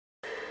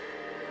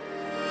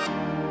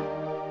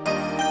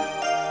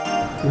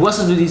What's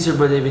up, dude? It's your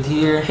brother David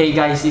here. Hey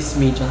guys, it's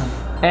me, John.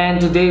 And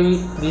today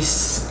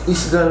this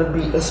is gonna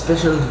be a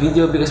special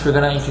video because we're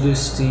gonna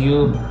introduce to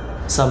you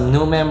some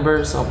new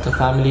members of the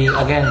family.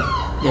 Again,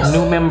 Yes.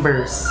 new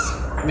members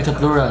with a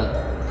plural.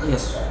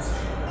 Yes.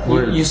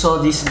 Word. You saw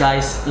these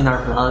guys in our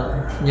vlog.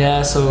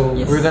 Yeah, so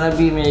Yes. we're gonna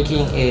be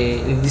making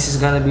this is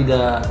gonna be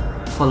the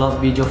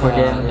Follow-up video for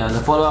them. yeah, the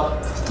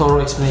follow-up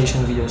thorough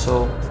explanation video.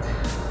 So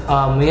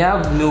we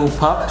have new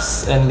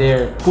pups and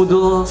they're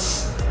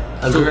poodles,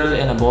 a girl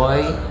and a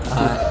boy,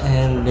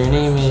 and their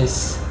name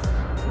is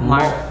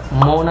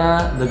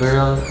Mona the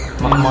girl,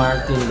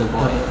 Martin the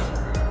boy.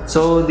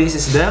 So this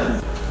is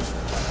them.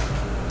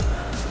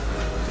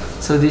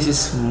 So this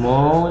is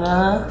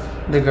Mona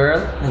The girl.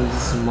 and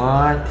this is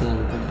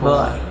Martin the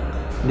boy. Boy.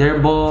 They're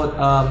both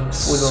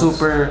Poodles.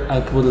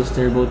 poodles.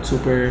 They're both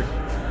super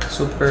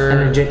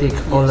energetic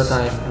all the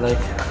time, like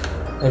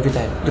every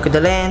time. Look at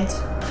the lens.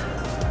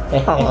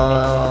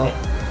 Oh.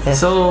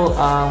 So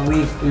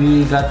we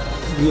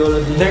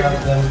already They're-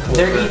 have them.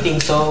 They're eating,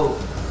 so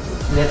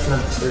let's not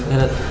disturb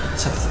them.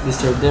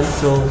 Disturb them.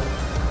 So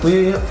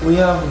we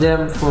have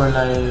them for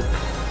like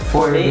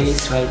 4 4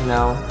 days days right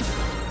now,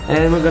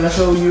 and we're gonna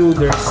show you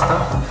their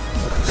stuff.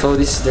 So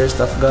this is their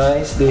stuff,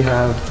 guys. They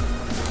have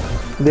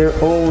their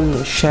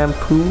own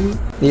shampoo.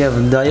 They have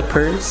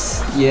diapers,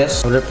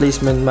 Yes.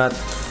 replacement mat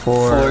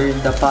for For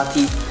the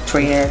potty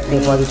trainer,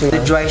 potty trainer.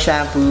 the dry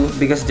shampoo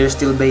because they're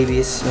still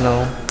babies, you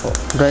know.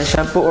 dry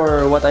shampoo,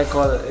 or what I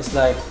call it is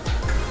like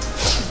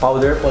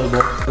powder, polvo.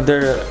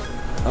 Their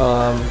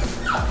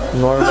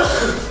normal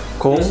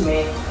comb,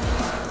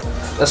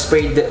 A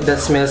spray that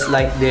smells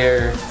like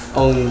their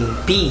own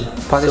pee.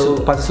 potty, So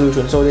potty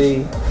solution. So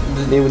they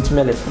would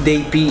smell it.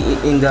 they pee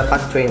in the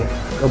potty trainer.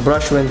 A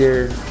brush when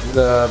they're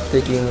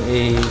taking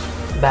a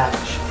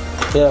Batch.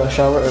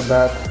 shower or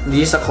bath.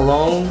 This is a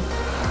cologne.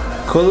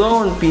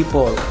 Cologne,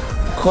 people.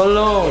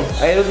 Cologne.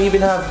 I don't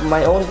even have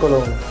my own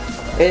cologne.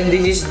 And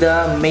this is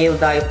the male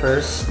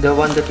diapers. The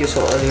one that you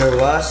saw earlier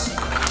was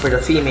for the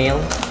female.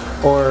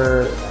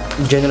 Or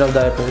general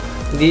diaper.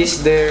 This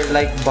their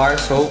like bar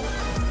soap.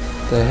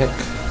 The heck.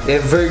 The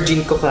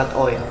virgin coconut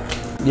oil.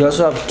 They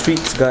also have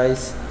treats,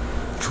 guys.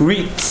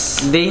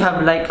 Treats. They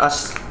have like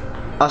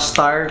a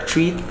star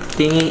treat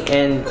thingy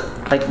and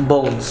like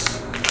bones.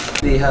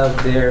 They have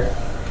their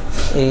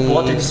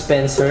Water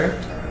dispenser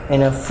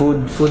and a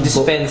food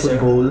dispenser.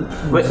 bowl.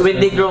 When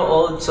they grow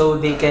old, so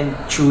they can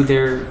chew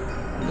their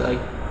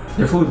like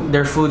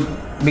their food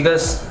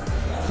because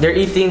they're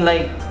eating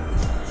like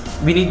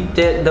we need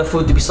the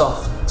food to be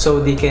soft so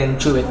they can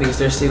chew it because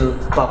they're still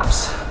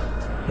pups.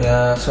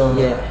 Yeah, so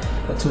Yeah.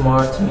 that's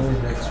Martin,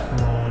 that's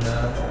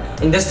Mona.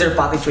 And that's their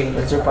potty trainer.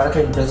 That's their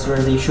parent. That's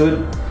where they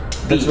should.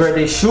 That's Be. where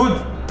they should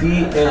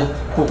be and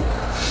poop.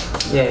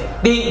 Yeah.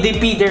 They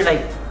pee there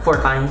like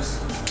 4 times.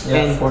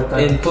 Yeah, and 4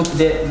 times. And poop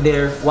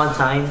there 1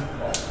 time.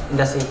 And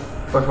that's it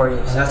for 4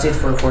 days. That's it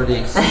for 4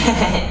 days.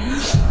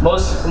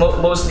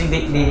 Mostly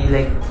they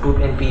like poop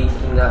and pee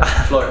in the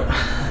floor.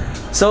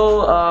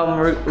 So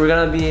we're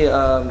gonna be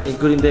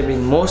including them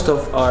in most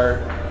of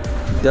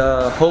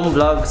the home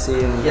vlogs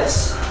in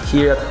Yes.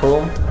 here at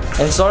home.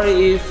 And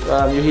sorry if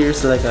you hear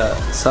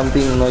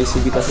something noisy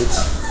because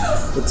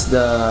it's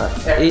the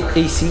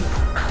AC.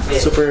 Yeah.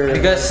 Super.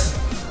 Because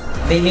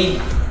they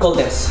need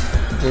coldness.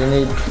 they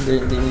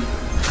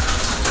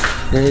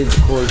need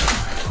cold.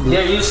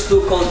 They're used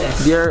to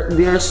coldness.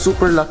 They are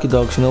super lucky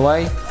dogs. You know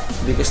why?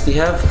 Because they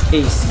have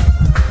AC.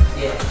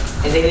 Yeah.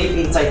 And they live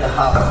inside the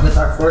house. That's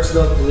our first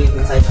dog to live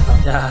inside the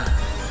house. Yeah.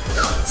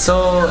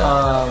 So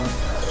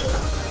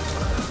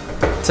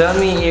tell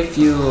me if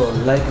you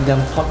like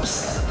them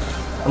pups.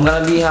 I'm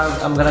gonna be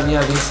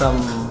having some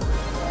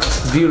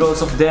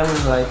vlogs of them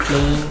like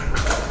playing.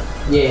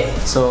 Yeah.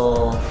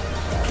 So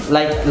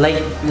Like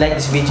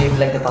this video if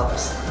you like the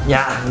pups.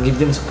 yeah, give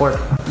them support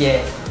Yeah.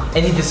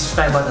 And hit the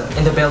subscribe button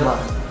and the bell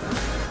button.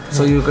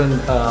 so you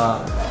can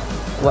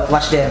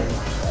Watch them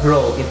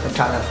grow in the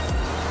channel.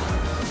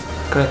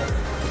 correct.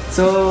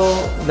 So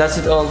that's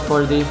it all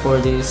for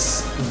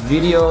this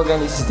video.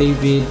 Again, this is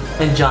David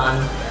And John.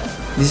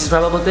 This is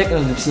Probable Tech,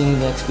 and we'll be seeing you in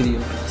the next video.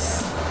 Peace.